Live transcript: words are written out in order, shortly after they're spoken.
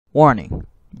Warning: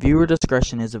 viewer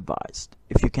discretion is advised.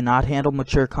 If you cannot handle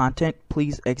mature content,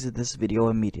 please exit this video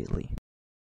immediately.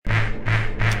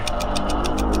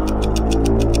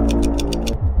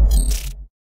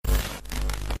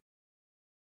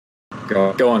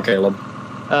 Go on, Caleb.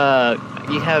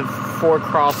 You have 4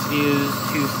 cross views,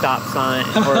 2 stop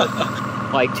signs, or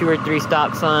like 2 or 3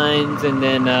 stop signs, and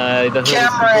then the hood is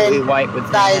completely white with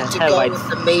headlights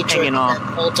hanging off.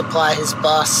 Multiply his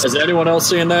bus. Is anyone else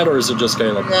seeing that, or is it just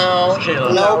Caleb? No.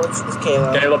 Caleb. Nope. It's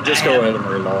Caleb. Caleb, just go ahead and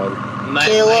reload.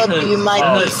 Caleb, you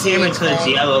might be seeing Cameron turns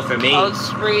yellow for me. Oh,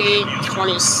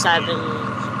 327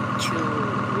 to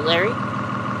Larry?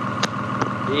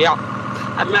 Yeah.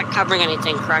 I'm not covering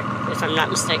anything, correct? If I'm not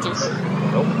mistaken.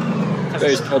 Nope.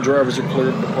 Baseball drivers are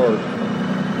cleared to depart.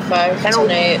 5 to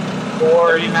 8.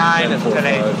 49 is 10-4,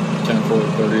 today.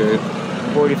 10-4, 38.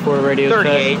 44 radio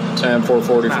 38. 10-4,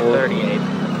 44. 38.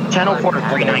 10-04 to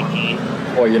 319.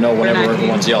 Well, you know whenever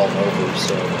everyone's yelling over,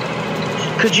 so.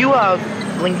 Could you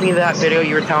link me that video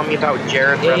you were telling me about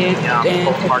Jared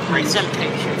from Park Race? Send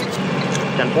pictures.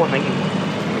 10-4, thank you.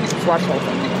 Let's watch that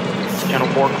thing.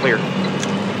 10-04 clear.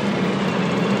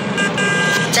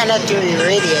 10-3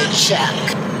 radio check.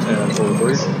 10-4,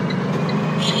 3.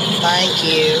 Thank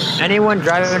you. Anyone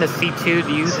driving a C2,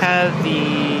 do you have the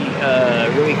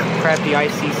really crappy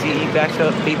ICCE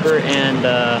backup beeper and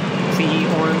CE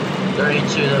horn?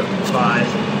 32 to 5.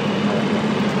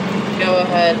 Go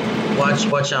ahead.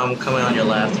 Watch, coming on your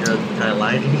left. You're kind of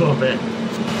lagging a little bit.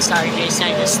 Sorry, Jason,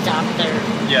 I just stopped there.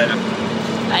 Yeah.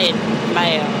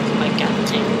 My gun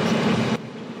tangled.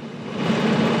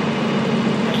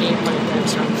 I hate when it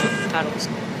goes on the pedals.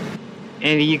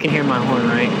 Andy, you can hear my horn,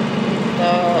 right? No,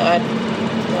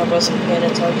 I wasn't paying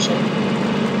attention.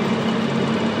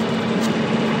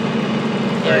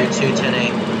 32,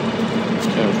 10-8.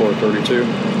 10-4, 32.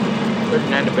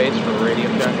 39 to base for radio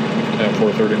check.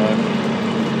 10-4, 39.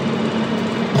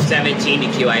 17 to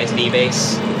QISD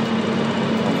base.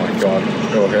 Oh my god,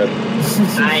 go ahead.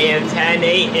 I am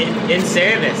 10-8 in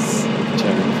service.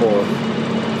 10-4.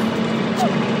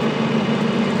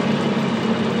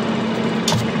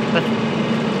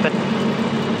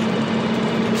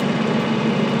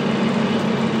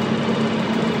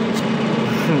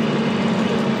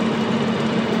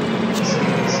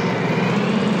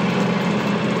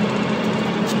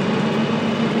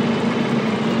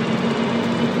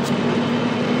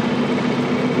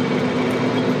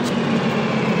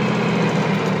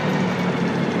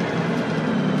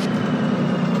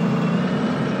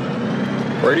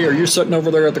 Brady, are you sitting over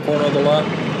there at the corner of the lot?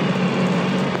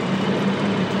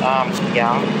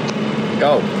 Yeah.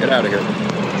 Go, get out of here.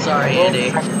 Sorry,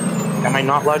 Andy. Am I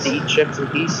not allowed to eat chips in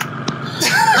peace?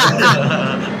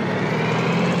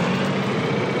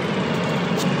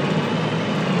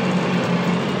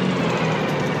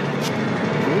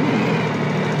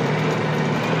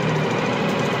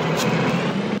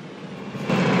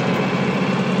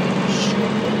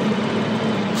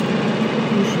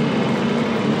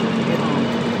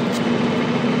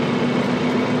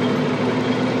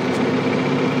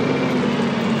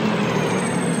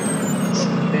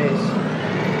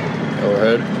 Go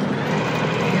ahead.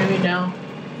 Hear me now?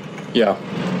 Yeah.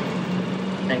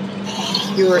 Thank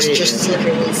you. You were just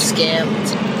severely scammed.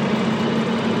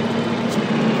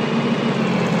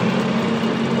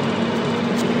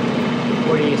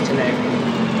 What do you use today?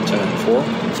 10-4.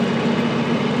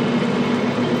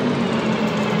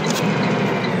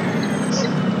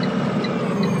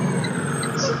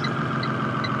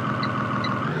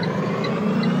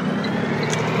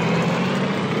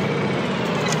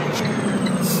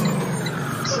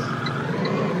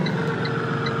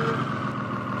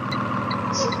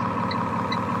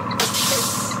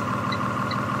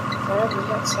 We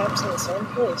got stops in the same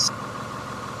place.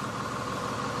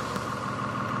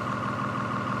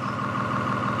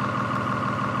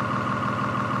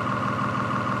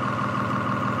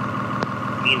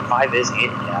 I mean, 5 is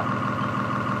handicap.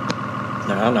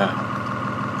 No.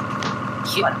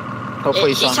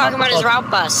 Hopefully He's talking about his route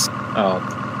bus. Oh.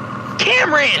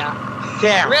 Cameron!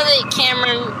 Yeah. Really,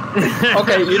 Cameron?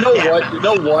 Okay, you know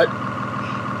what?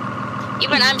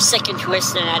 Even I'm sick and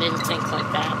twisted and I didn't think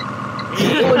like that.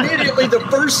 Well, immediately the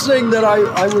first thing that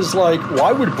I was like,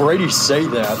 why would Brady say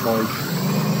that? Like,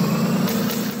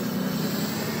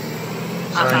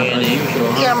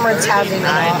 Cameron's having an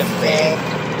off day.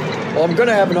 well, I'm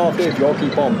gonna have an off day if y'all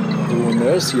keep on doing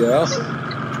this, yeah.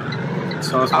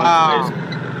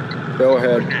 Go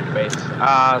ahead. I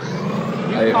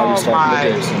was talking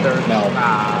to Jason. No.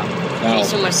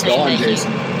 Jason was saying Go on, that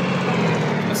Jason.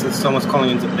 I said someone's calling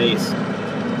into base.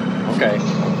 Okay.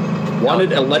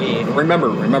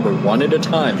 Remember, one at a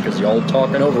time, because y'all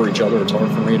talking over each other. It's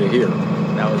hard for me to hear.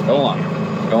 Go on.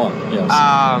 Yes.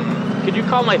 Could you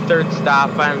call my third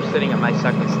stop? I'm sitting at my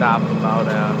second stop, about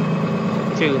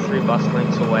 2 or 3 bus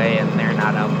links away, and they're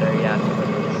not out there yet. But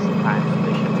it's time that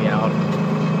they should be out.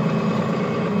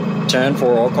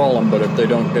 10-4, I'll call them, but if they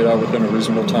don't get out within a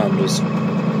reasonable time, just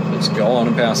go on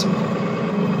and pass them.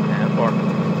 10-4.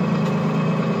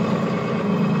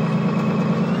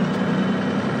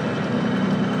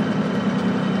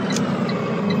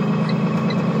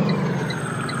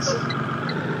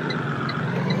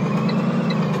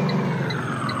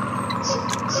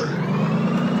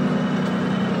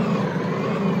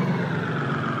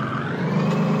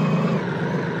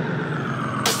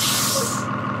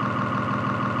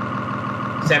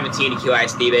 17 to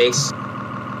QISD base.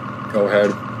 Go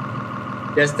ahead.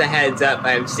 Just a heads up,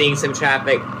 I'm seeing some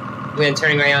traffic when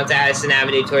turning right onto Addison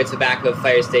Avenue towards the back of the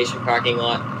fire station parking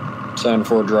lot.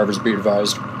 10-4, drivers be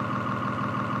advised.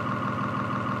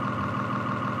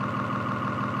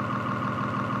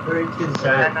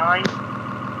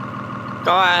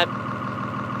 Go ahead.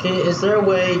 Is there a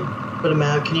way, for the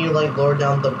map, can you like lower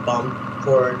down the bump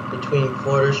for between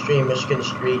Florida Street and Michigan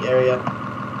Street area?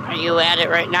 Are you at it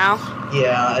right now?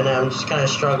 Yeah, and I'm just kind of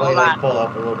struggling to pull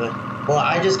up a little bit. Well,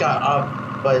 I just got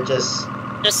up, but just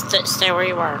stay where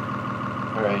you are.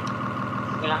 Alright.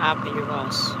 I'm gonna hop in your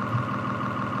bus.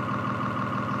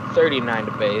 39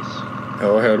 to base.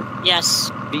 Go ahead.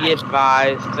 Yes. Be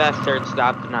advised, that third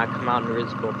stop did not come out in a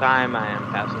reasonable time. I am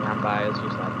passing on by as you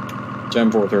said.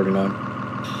 10-4, 39.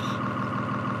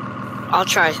 I'll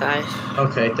try 5.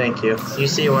 Okay, thank you. You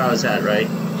see where I was at, right?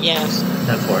 Yes.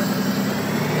 10-4.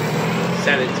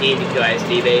 17 to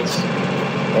QISD base.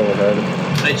 Go ahead.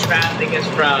 The traffic is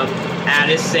from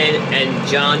Addison and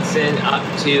Johnson up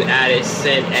to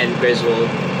Addison and Griswold.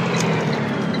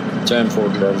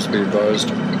 10-4, drivers be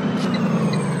advised.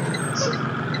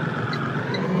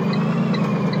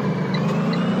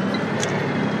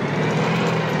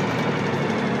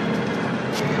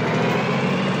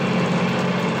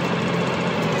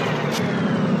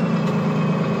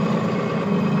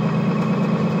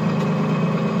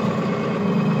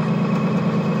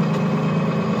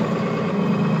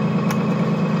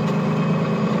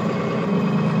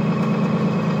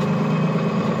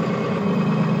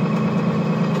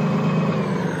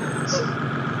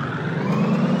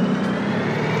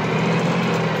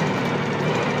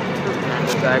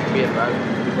 Zach, be advised,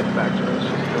 you get back to us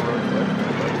just go real quick.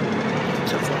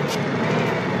 So far.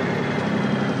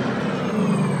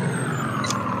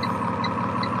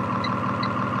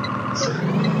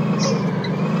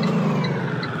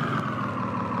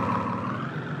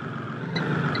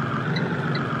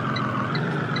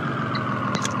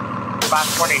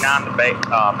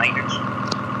 Maintenance.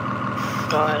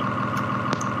 Go ahead.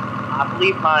 I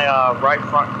believe my right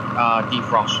front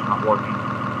defrost is not working.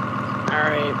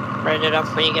 Alright, write it up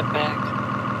when you get back.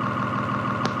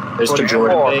 Mr.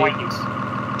 Jordan. Go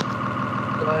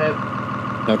ahead.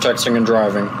 No texting and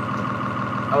driving.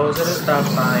 I was at a stop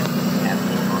sign.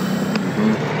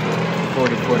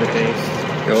 44 to base.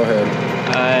 Go ahead.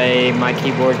 My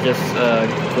keyboard just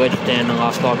glitched and I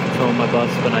lost all control of my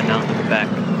bus, but I mounted it back.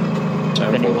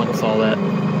 If anyone saw that.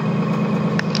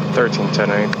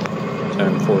 13-10-8.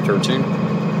 10-4-13.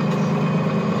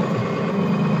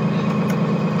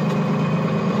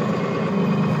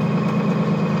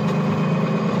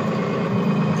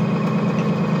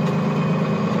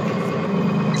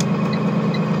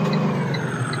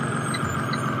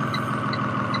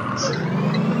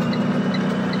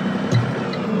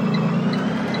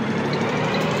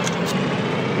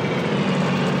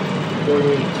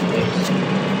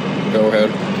 Go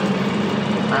ahead.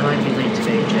 I might be late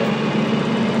today, Jeff.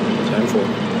 10-4.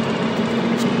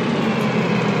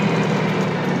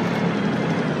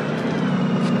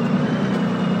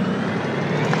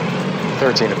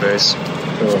 To base. Go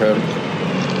ahead.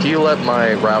 Can you let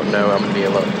my route know I'm going to be a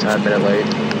 10-minute late? I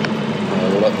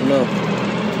will let them know.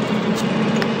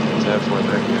 10-4,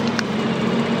 thank you.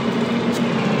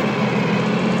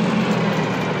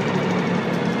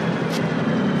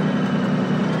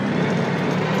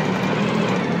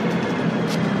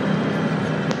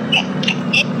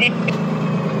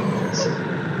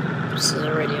 This is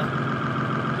a radio.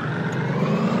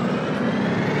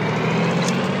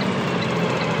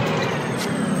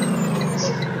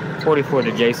 $44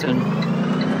 to Jason.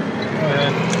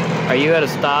 Are you at a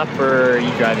stop or are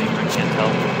you driving? I can't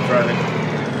tell. Driving.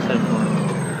 10-4.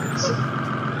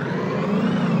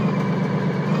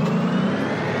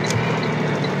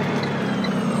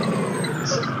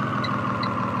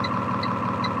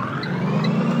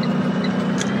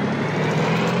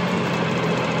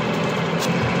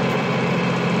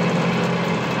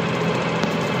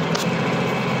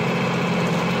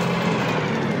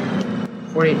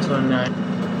 48 to 29.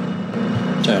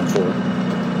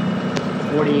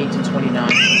 10-4. 48 to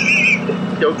 29.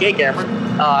 Okay, Cameron.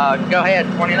 Go ahead,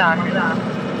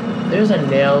 29. There's a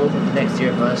nail next to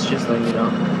your bus, just letting you know.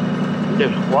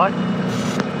 There's what?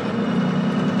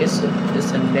 It's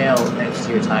a nail next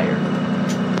to your tire.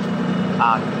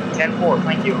 10-4,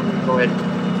 thank you. Go ahead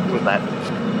with that. 10-4.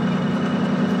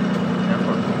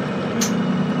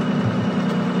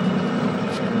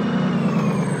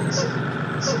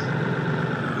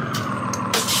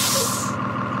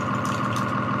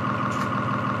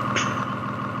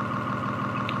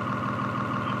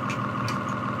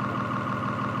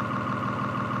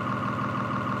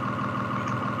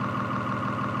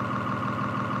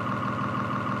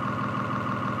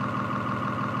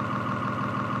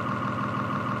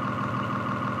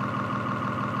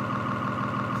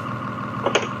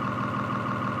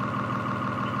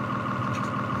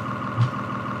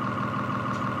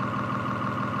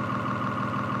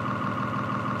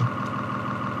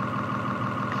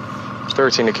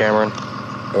 13 to Cameron.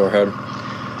 Go ahead.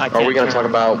 Are we going to talk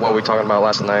about what we talking about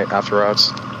last night after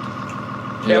routes?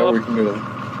 Yeah, we can do that.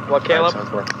 What, Caleb?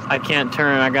 I can't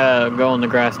turn. I gotta go on the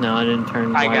grass now. I didn't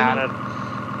turn. I got it.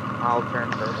 I'll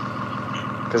turn first.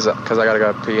 Because I got to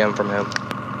go PM from him.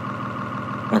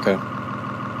 Okay.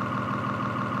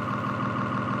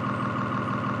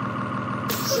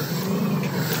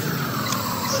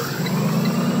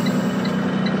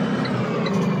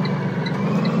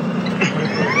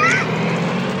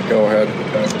 Go ahead.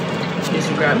 Just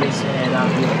grab me and I'll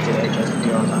be up today. Just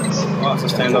be on time. Oh, so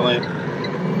stand up lane.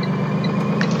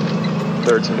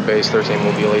 13 to base, 13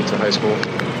 will be late to high school.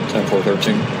 10-4,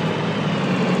 13.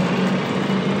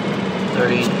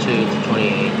 32 to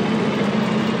 28.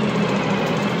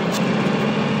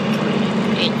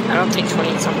 28. I don't think 20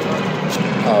 is something.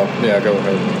 Oh, yeah, go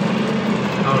ahead.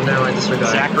 Oh no, I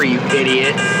disregarded. Zachary, you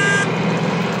idiot.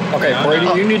 Okay, Brady,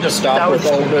 you need to stop with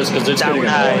all of this because it's getting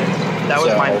annoying. That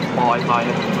was my fault.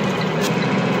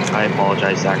 I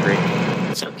apologize, Zachary.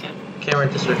 It's okay. Cameron,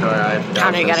 disregard. I forgot.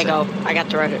 Connor, you gotta go. I got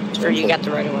the right, or you got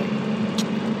the right away.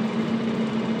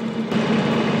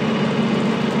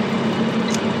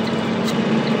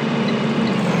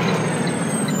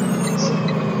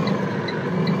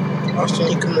 Also,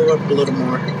 you can move up a little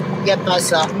more. Get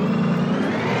myself.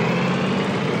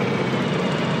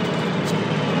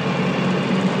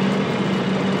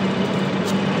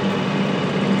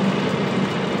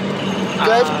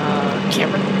 Good.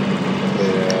 Cameron,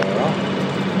 Yeah.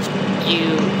 you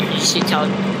see tell.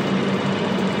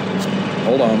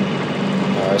 Hold on.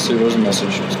 I see there's a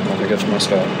message. Let me get to my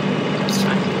stop. It's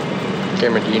fine.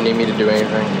 Cameron, do you need me to do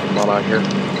anything while I'm out here?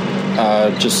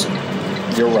 Just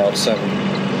your route 7.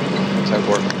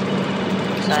 10-4.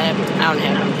 I don't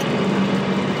have them.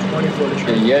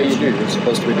 Yeah, you do. You're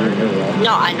supposed to be doing your route.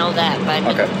 No, I know that, but I mean,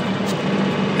 Okay.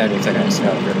 Anything else?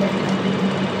 No, you're not.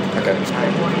 Okay.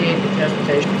 48 to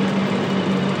transportation.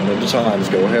 One at a time.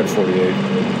 Go ahead, 48. Do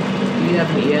you have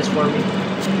an ES for me?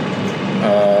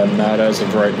 Not as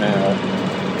of right now.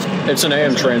 It's an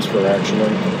AM transfer,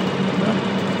 actually.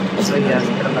 So yeah,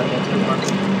 forget about that 10 marks.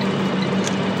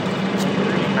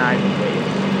 39 please.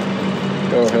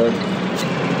 Go ahead.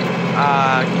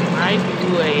 Can I do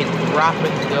a drop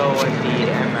and go at the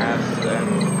MS and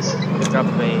pick up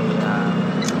a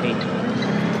H?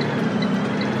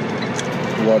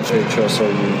 What HS are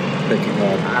you picking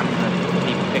up? I'm going to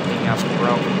be picking up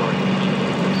road for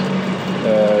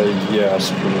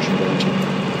Yes, permission granted.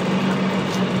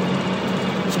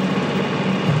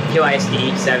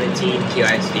 QISD 17,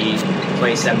 QISD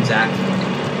 27, Zach.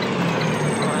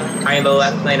 Are you in the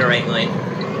left lane or right lane?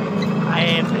 I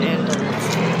am in the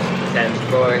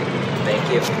 10-4, thank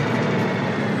you.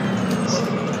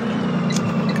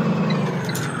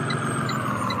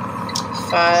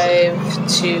 Five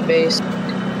to base.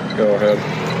 Go ahead.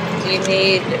 Do you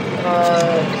need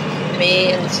me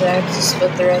and Zach to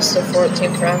split the rest of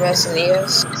 14 for MS and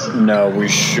ES? No, we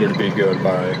should be good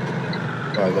by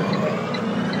then.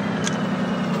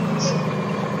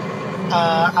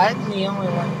 I'm the only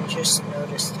one who just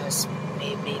noticed this,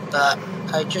 maybe, but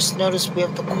I just noticed we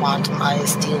have the Quantum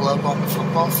ISD logo on the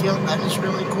football field. That is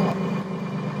really cool.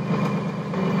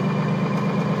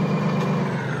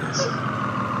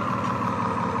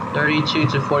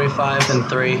 $32 to 45 and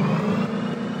 3.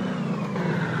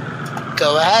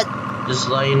 Go ahead. Just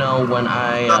to let you know when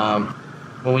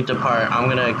when we depart, I'm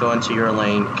gonna go into your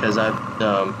lane because I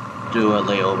do a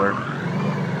layover.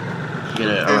 Get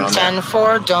it around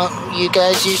 10-4. Don't you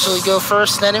guys usually go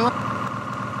first anyway?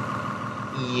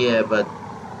 Yeah, but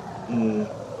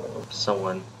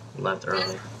someone left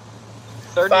early.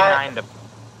 39 to...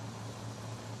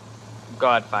 Go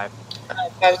ahead, 5.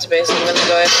 5 to base. I'm gonna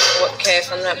go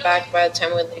if I'm not back by the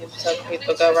time we leave, so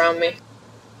people go around me.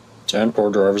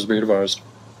 10-4, drivers be advised.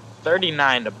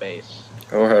 39 to base.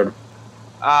 Go ahead.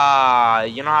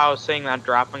 You know how I was saying that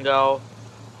drop and go?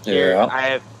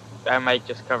 Yeah. I might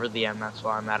just cover the MS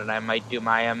while I'm at it. I might do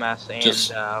my MS and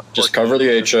just cover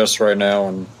the HS right now,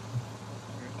 and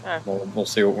okay. we'll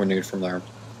see what we need from there.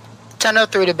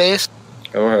 10:03 to base.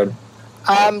 Go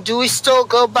ahead. Do we still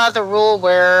go by the rule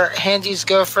where handies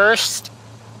go first?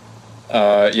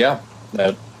 Yeah,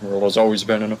 that rule has always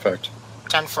been in effect.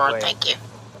 10-4, thank you.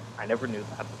 I never knew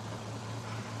that.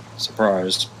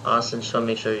 Surprised. Austin, just want to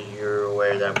make sure you're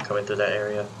aware that I'm coming through that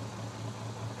area.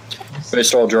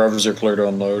 Base, all drivers are clear to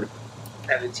unload.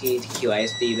 17 to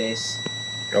QISD base.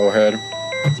 Go ahead.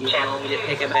 Do you want me to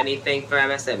pick up anything for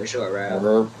MS? I have a short route.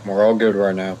 We're all good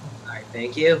right now. Alright,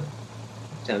 thank you.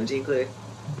 17 clear.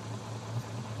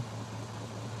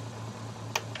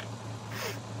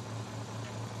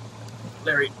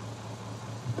 Larry.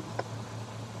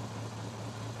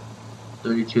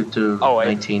 32 to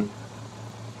 19.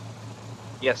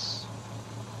 Yes.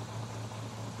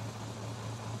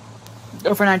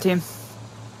 Go for 19.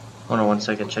 Hold on 1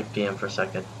 second, check PM for a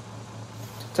second.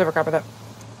 Over, copy that.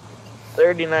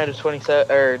 39 to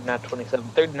 27, or not 27,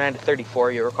 39 to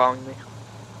 34, you were calling me?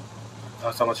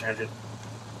 Oh, someone changed it.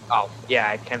 Oh, yeah,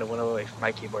 I kind of went away from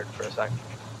my keyboard for a second.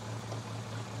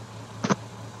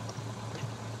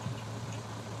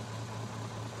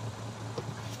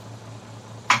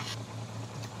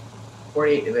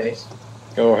 .48 to base.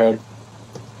 Go ahead.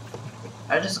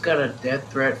 I just got a death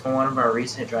threat from one of our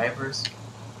recent drivers.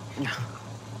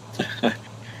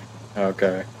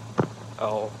 Okay.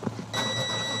 Oh.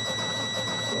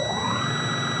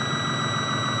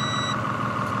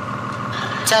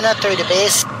 Ten at 3 to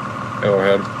base. Go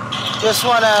ahead. Just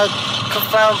want to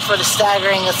confirm for the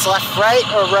staggering, it's left right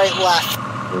or right left?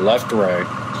 Left right.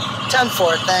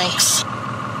 10-4, thanks.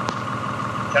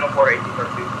 10-4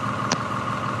 1832.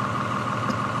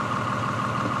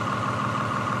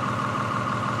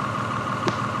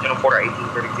 Porter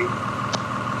 1832.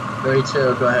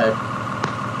 32, go ahead.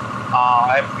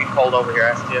 I have to be pulled over here.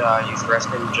 I have to use the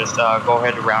restroom. Just go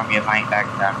ahead and round me if I ain't back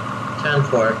in time.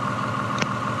 10-4.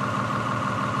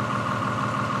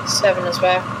 7 is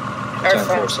back. Or 10-4,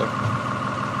 5. sir.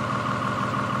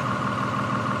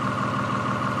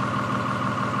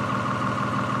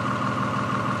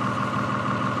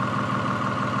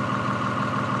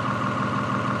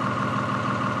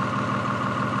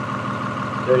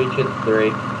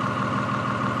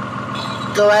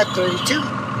 Go at 32.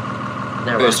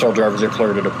 Base, all drivers are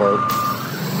clear to depart.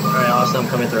 Alright, Austin, I'm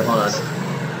coming through. Hold on.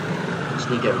 Just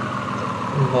need to get...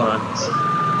 Hold on.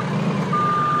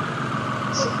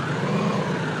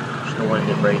 Just don't want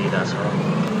to hit Brady, that's all.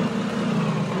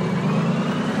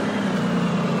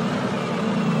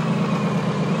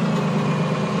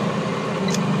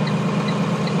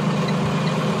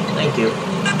 Thank you.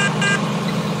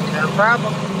 No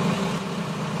problem.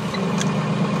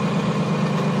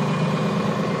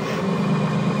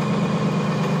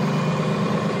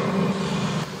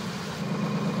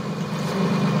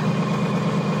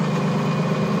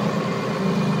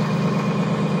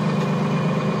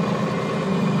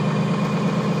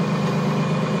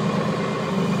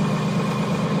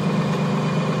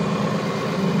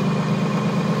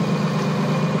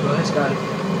 Scotty.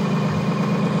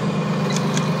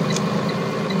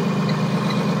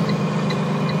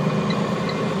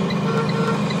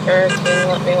 Eric, can you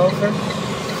let me over?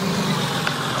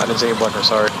 I didn't see you blinker,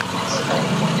 sorry.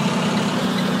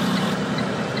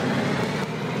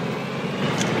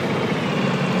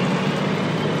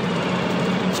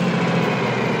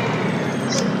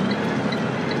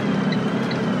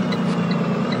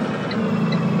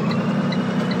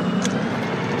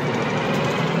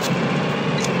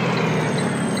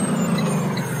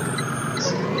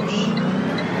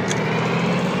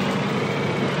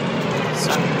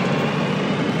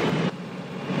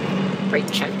 Brake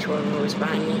check to whoever was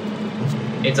behind me.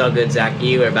 It's all good, Zach.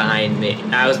 You were behind me.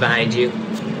 I was behind you.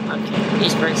 Okay.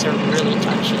 These brakes are really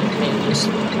touchy. Maybe just...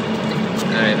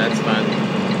 Alright, that's fun.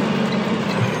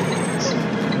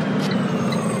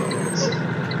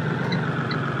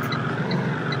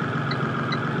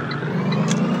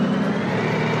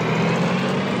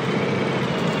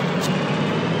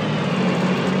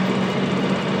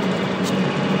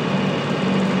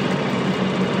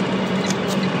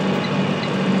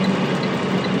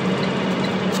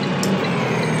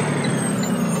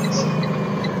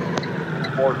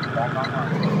 Back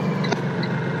online.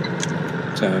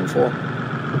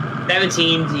 10-4.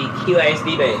 17 to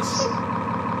QISD base.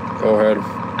 Go ahead.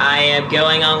 I am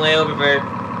going on layover for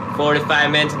 4 to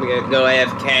 5 minutes. I'm gonna go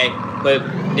AFK. put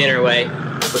dinner away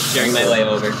during my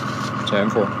layover.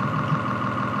 10-4.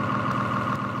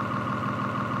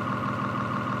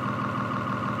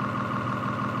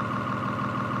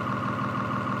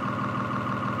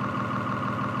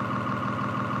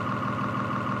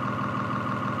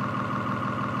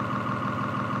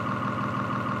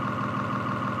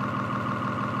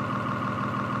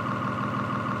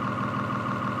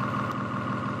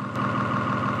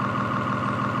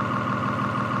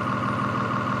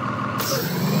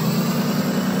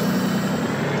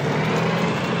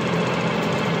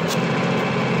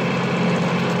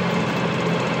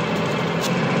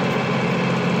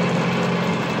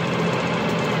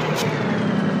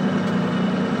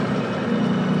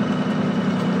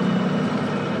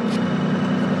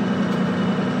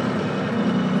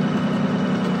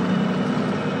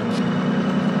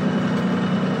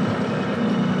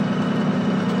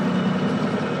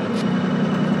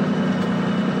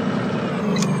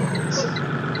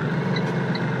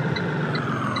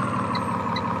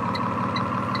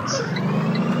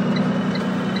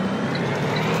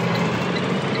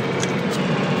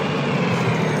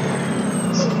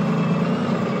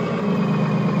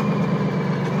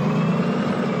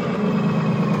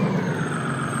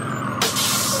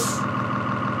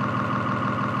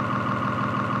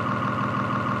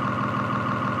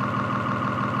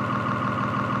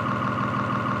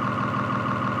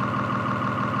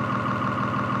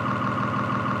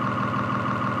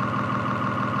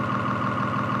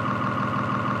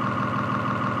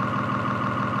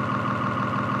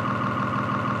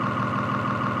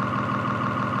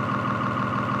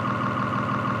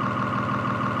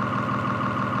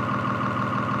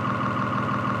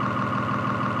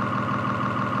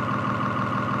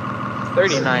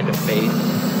 .39 to face.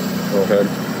 Go ahead.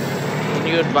 Can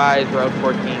you advise Route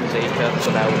 14's HS,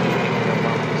 so that would be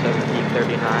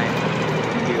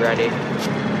 1739. Be ready.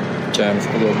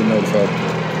 10-4, you'll be notified.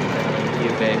 Thank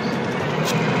you, base.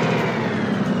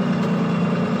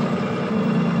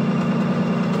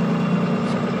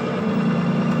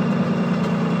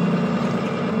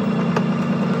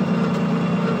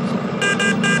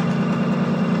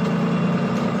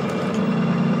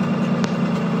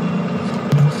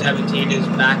 Is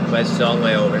back west on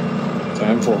layover.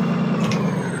 10-4.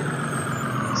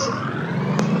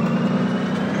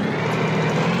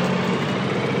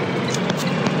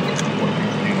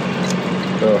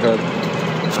 Go ahead.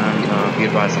 Be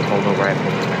advised to hold over. I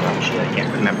pulled my run sheet. I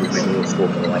can't remember if we moved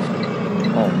forward or like.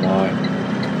 Oh my.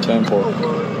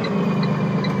 10-4.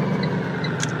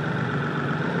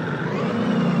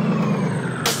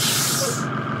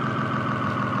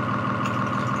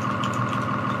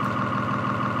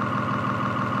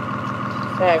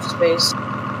 Space.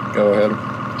 Go ahead.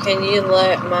 Can you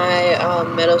let my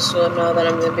middle school know that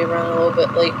I'm going to be running a little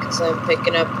bit late because I'm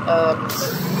picking up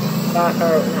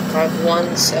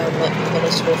 5-1s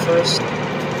middle school first?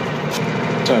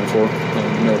 10-4.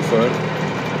 I'm notified.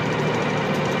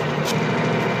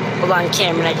 Hold on,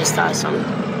 Cameron, I just thought something.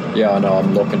 Yeah, I know.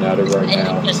 I'm looking at it right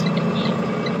now.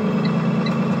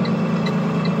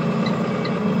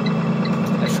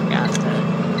 I forgot that.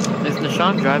 Is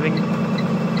Nishan driving?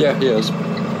 Yeah, he is.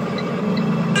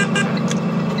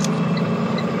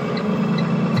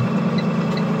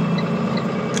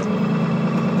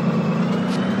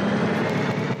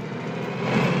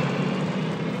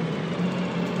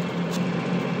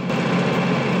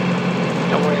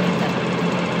 Don't worry about that.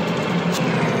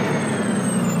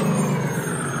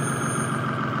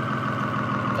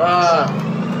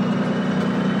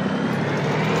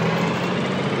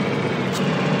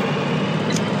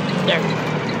 There.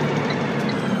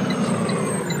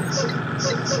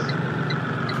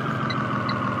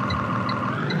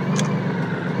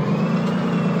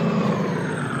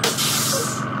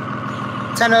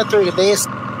 .1003 to base.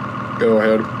 Go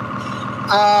ahead.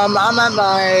 I'm at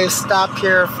my stop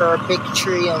here for Big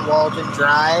Tree and Walden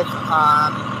Drive.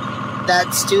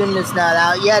 That student is not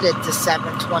out yet. It's a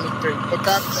 7:23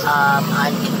 pickup.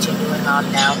 I'm continuing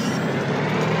on now.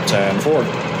 10-4.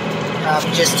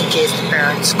 Just in case the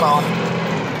parents call.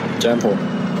 10-4.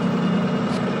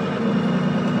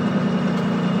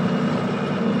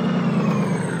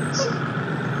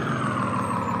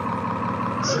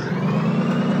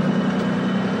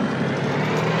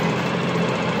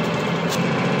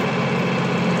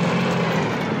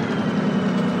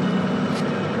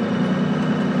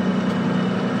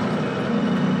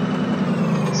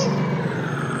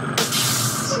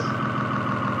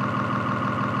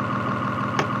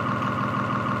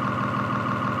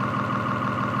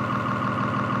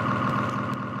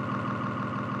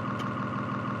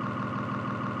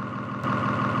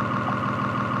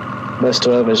 Best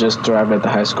 12 is just driving at the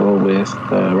high school with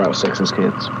Route 6's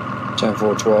kids.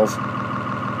 10-4-12.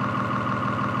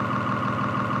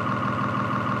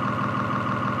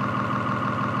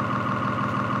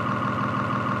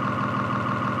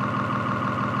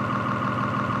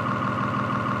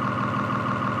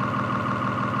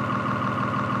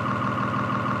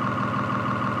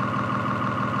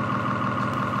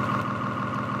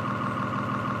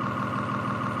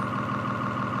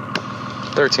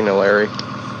 To Larry.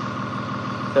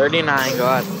 39, go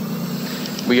ahead.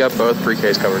 We got both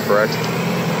pre-Ks covered, correct?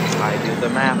 I do the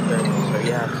math there, so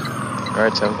yes.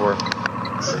 Alright, 10-4.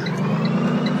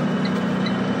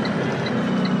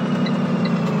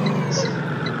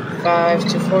 5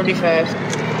 to 45.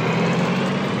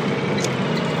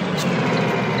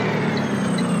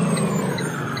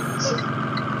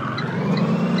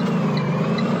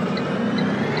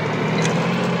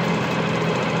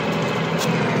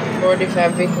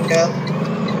 We can go.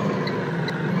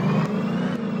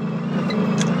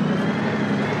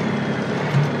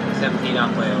 17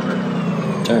 on play over.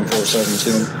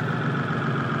 10-4-17.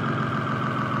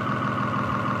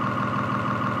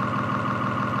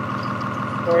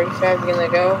 Gonna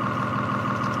go.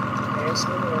 Okay, so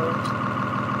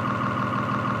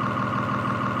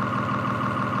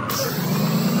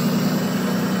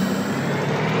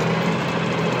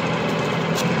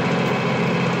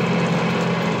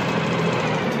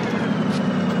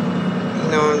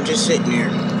I'm just sitting there.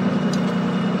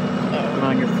 I'm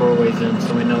on your 4 ways in,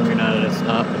 so we know you're not at a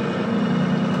stop.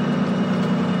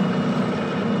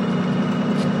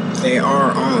 They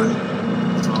are on.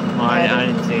 Oh, I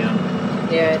didn't see them.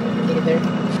 yeah, either.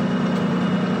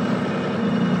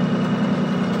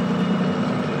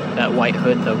 That white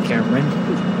hood, though, Cameron.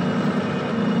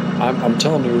 I'm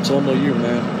telling you, it's only you,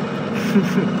 man.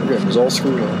 Okay, it was all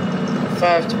screwed up.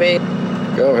 5 to 8.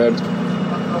 Go ahead.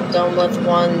 I'm done with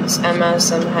one's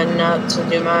MS. I'm heading out to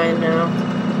do mine now.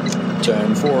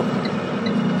 10-4.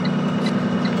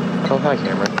 Oh, hi,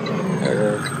 Cameron. Hey,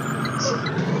 Eric.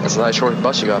 That's a nice short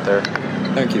bus you got there.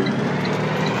 Thank you.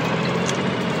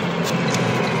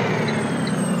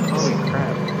 Holy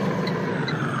crap.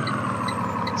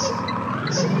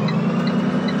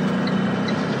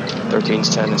 13's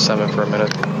 10 and 7 for a minute.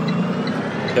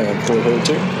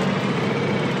 10-4-13.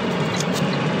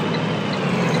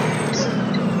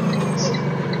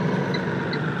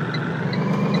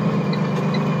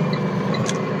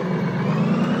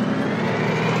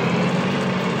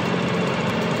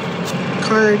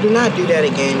 Connor, do not do that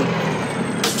again.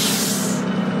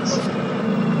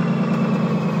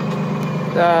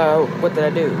 What did I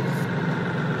do?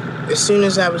 As soon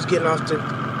as I was getting off the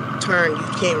turn, you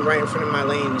came right in front of my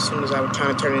lane. As soon as I was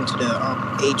trying to turn into the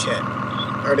H-hat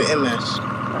or the MS.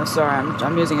 Sorry,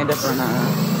 I'm using a different.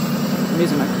 I'm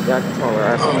using my controller.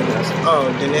 I apologize.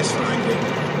 Oh, then that's fine. Then.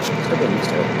 Still getting used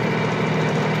to it.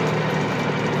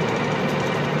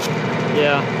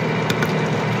 Yeah.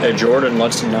 Hey, Jordan,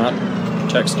 let's not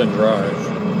text and drive.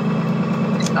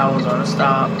 I was on a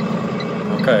stop.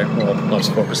 Okay, well, let's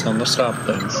focus on the stop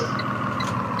then.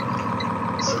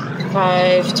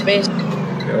 5 to base.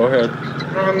 Go ahead.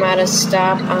 I'm at a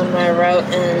stop on my route,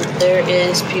 and there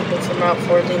is people from Route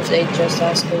 14. They just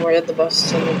asking where the bus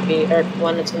is going to be, or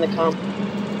when it's going to come.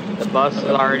 The bus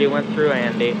already went through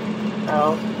Andy.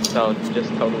 Oh. So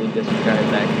just totally disregard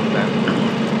that.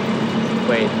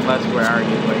 Wait, Les, where are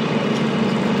you? Wait.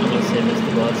 Unless they missed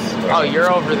the bus. Oh,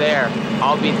 you're over there.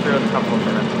 I'll be through in a couple of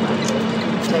minutes.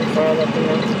 10-4, I'll let them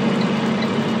know.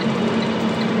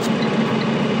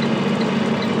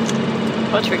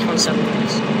 What's your 27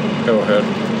 minutes? Go ahead.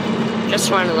 Just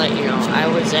wanted to let you know, I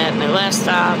was at my last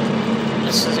stop.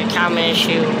 This is a common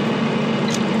issue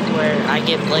where I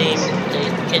get blamed, the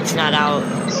kid's not out,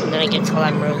 and then I get told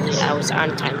I'm early. I was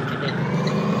on time today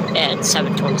at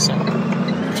 7:27.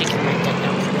 If you can write that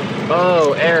down for me.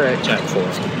 Oh, Eric.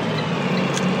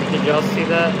 10-4. Did y'all see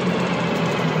that?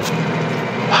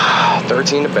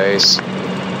 13 to base. There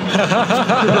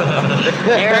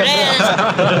it is.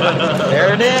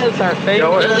 There it is, our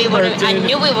favorite. I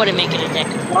knew we wouldn't make it a day.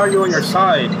 Why are you on your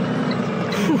side?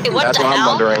 Hey, what That's the what hell?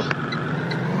 I'm wondering.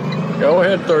 Go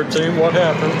ahead, 13. What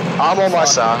happened? I'm on my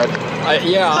side.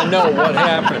 Yeah, I know what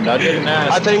happened. I didn't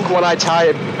ask. I think when I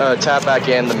tap back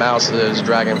in, the mouse is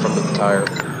dragging from the tire.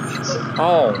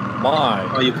 Oh, my.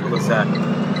 Oh, you pulled a sack.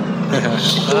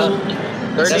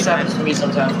 That happens to me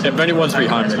sometimes. If anyone's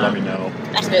behind me, let me know.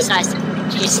 That's precisely.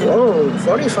 Jason. Whoa,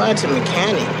 45 to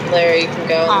mechanic. Larry, you can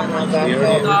go. Oh, and I'll my back You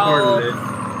already up. recorded it.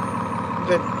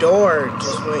 The door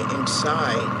just went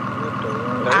inside. What the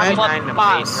world? I'm Behind a the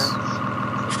boss.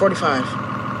 maintenance. 45.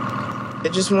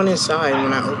 It just went inside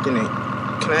when I opened it.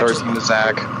 Can I just... 13 to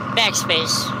Zach.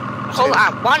 Backspace. Hold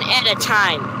on, one at a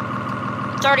time.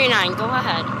 39, go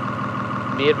ahead.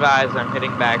 Be advised, I'm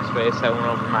hitting backspace. I went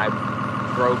over my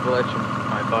road glitch and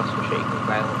my bus was shaking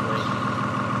violently.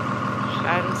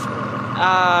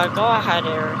 Go ahead,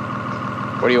 Eric.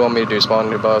 What do you want me to do? Spawn a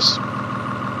new bus?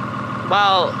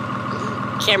 Well,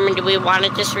 Cameron, do we want to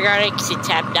disregard it because he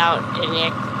tapped out and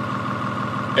Nick?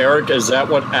 Eric, is that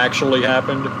what actually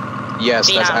happened? Yes,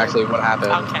 that's actually what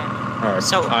happened. Okay. All right.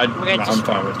 So I'm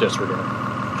fine with disregard.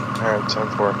 All right,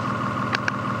 10-4.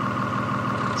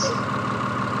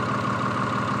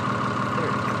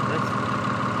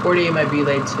 48 might be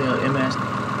late to MS.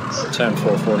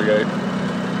 10-4-48.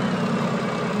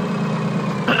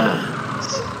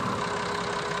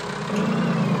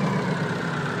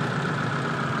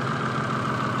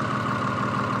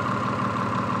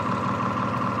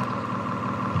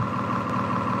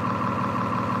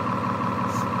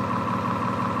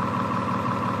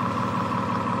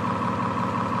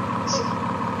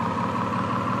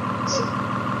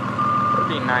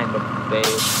 The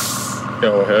base.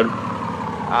 Go ahead.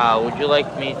 Would you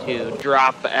like me to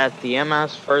drop at the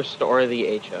MS first or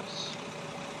the HS?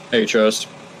 HS.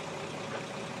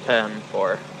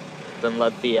 10-4. Then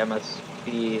let the MS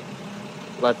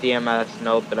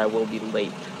know that I will be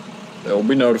late. They'll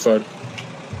be notified.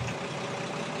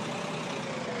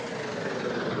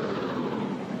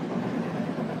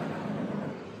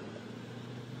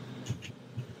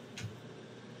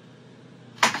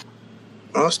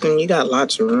 Austin, you got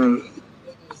lots of room.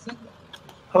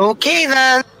 Okay,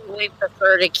 then. We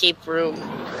prefer to keep room.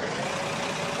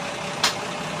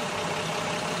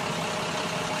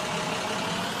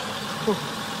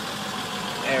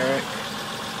 Eric.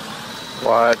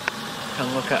 What?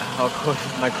 Come look at how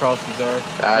close my crossings are.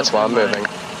 That's why I'm moving.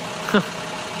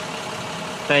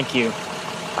 Thank you.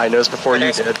 I noticed before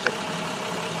you did.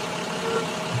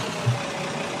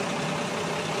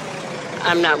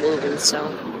 I'm not moving,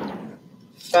 so.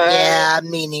 Yeah,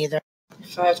 me neither.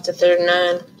 5 to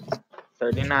 39.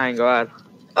 39, go ahead.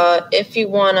 If you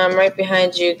want, I'm right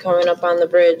behind you coming up on the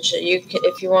bridge.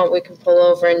 If you want, we can pull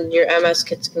over and your MS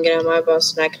kids can get on my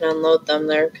bus and I can unload them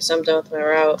there because I'm done with my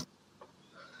route.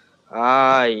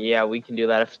 Yeah, we can do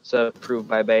that if it's approved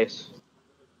by base.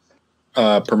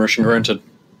 Permission granted.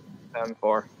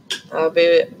 10-4. I'll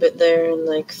be there in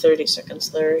like 30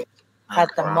 seconds, Larry.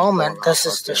 At the moment, this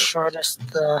is the shortest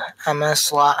the MS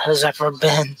slot has ever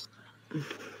been.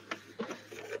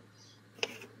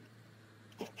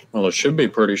 Well, it should be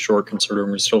pretty short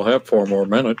considering we still have 4 more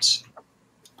minutes.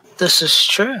 This is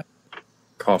true.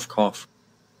 Cough, cough.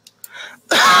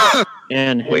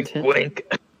 And wink, wink.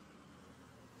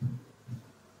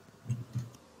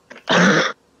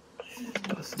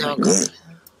 Okay.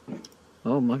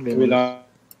 Oh my goodness.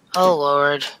 Oh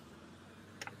Lord.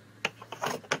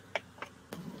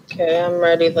 Okay, I'm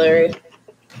ready, Larry.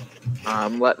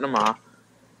 I'm letting them off.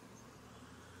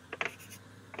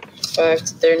 5 to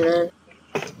 39.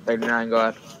 39, go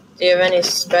ahead. Do you have any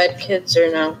sped kids or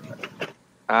no?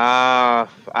 I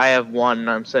have one.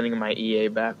 I'm sending my EA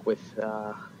back with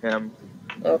him.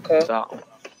 Okay. So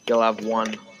you'll have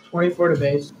one. 24 to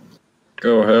base.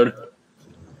 Go ahead.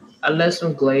 I left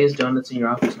some glazed donuts in your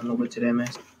office on the way to the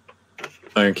MS.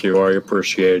 Thank you. I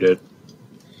appreciate it.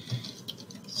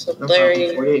 So No Larry,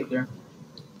 problem. 48 there.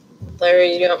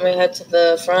 Larry, you want me to head to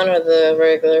the front or the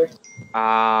regular?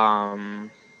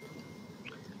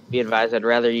 Be advised, I'd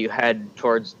rather you head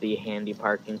towards the handy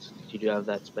parking since you do have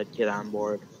that sped kit on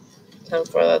board.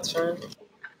 10-4, that's fine.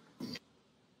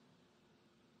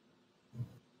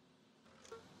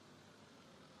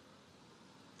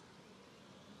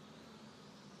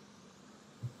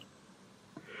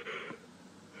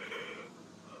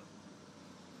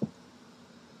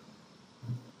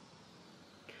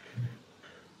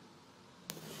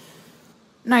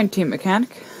 Team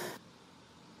mechanic.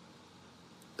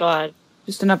 Go ahead.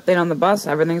 Just an update on the bus.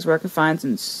 Everything's working fine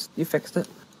since you fixed it.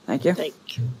 Thank you. Thank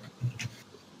you.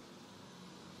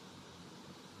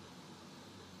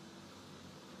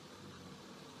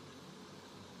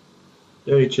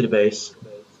 To the base.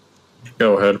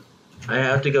 Go ahead. I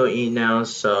have to go eat now,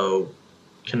 so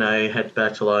can I head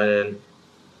back to London?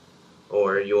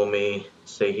 Or you want me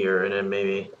to stay here and then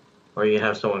maybe, or you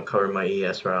have someone cover my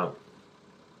ES route?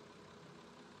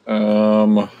 Do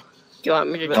you want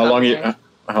me to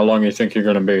how long you think you're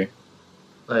gonna be?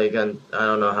 Like, I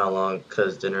don't know how long,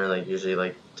 because dinner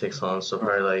usually takes long, so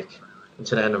probably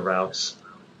to the end of routes.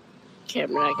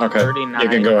 Cameron, Okay, 39. You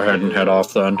can go ahead and head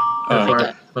off then.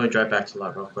 Let me drive back to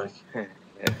lot real quick.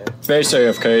 Base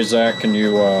AFK, Zach, can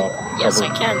you Yes,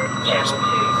 cover? I can.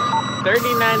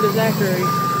 39 to Zachary.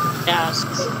 Yes.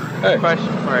 Hey.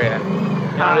 Question for you.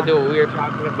 You want to do what we were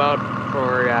talking about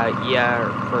for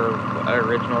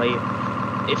originally.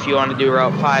 If you want to do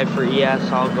Route 5 for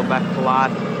ES, I'll go back to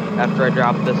lot after I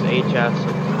drop this HS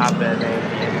and hop in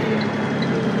ES.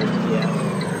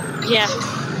 Yeah.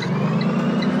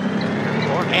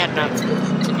 Or I had nothing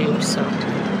to do, so.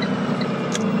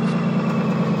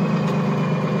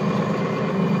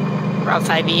 Route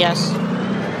 5 ES.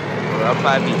 Route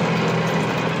 5 ES.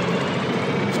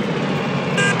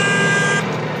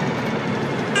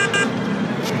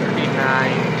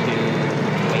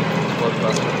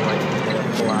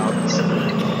 Pull out.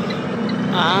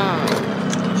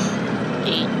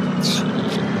 18.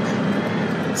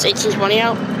 Is 1820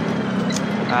 out?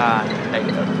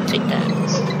 Negative. Take that.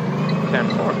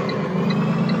 10-4.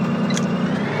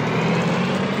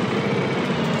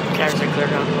 Cars are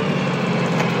cleared on.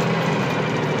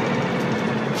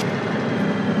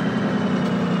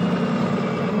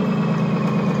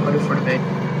 For the bait.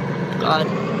 God.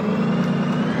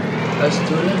 A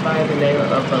student by the name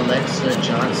of Alexa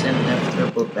Johnson left her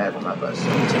book bag on my bus. So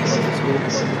you take her to school?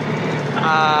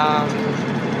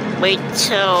 Wait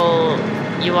till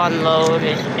you unload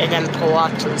and then pull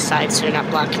off to the side so you're not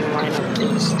blocking the lineup,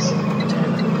 please.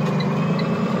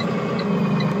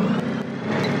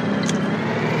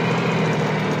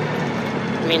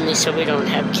 Mainly so we don't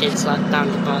have kids locked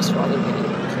down the bus while they're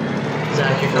getting.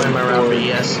 Zach, you're coming around for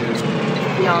ES?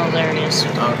 No, there it is.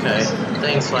 Okay.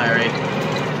 Thanks, Larry.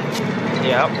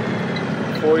 Yep.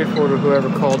 44 to whoever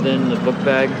called in the book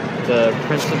bag. The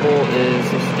principal is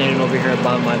standing over here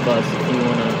by my bus. If you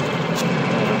want to,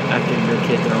 after your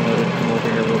kids are unloaded, come over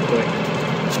here real quick.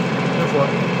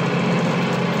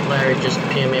 Larry, just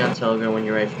PM me on Telegram when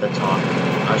you're ready for the talk.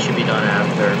 I should be done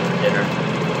after dinner.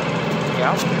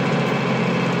 Yep.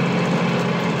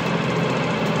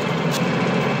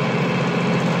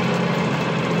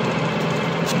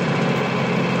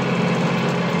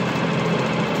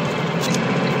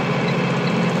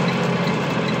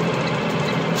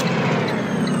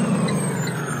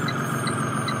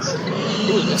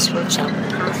 Ooh, this works out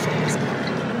perfect.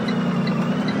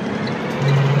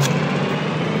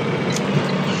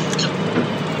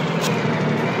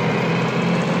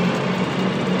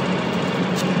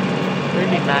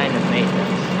 $39 in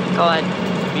maintenance. Go ahead.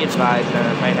 Be advised that I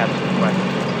might have some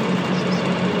questions.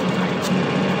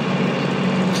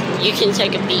 You can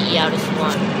take a BE out if you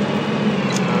want.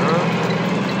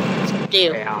 Do.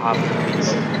 Okay, I'll hop in the BE.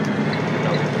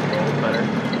 Better.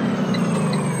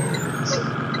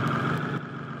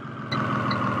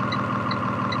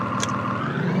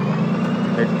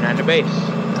 $39 to base.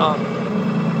 Oh.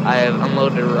 I have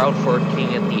unloaded Route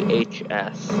 14 at the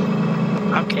HS.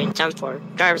 Okay, 10-4.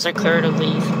 Drivers are clear to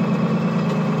leave.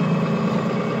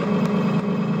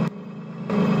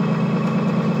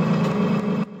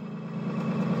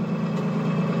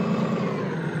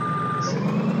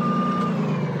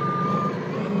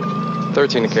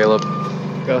 $13 to Caleb.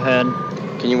 Go ahead.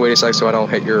 Can you wait a sec so I don't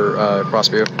hit your cross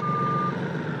view?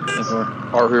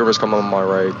 Or whoever's coming on my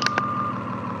right.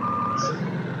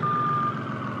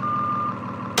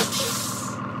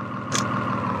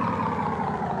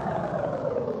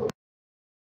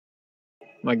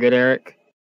 Am I good, Eric?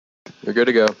 You're good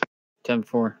to go.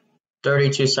 10-4.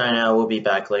 32 sign out. We'll be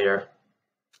back later.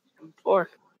 4.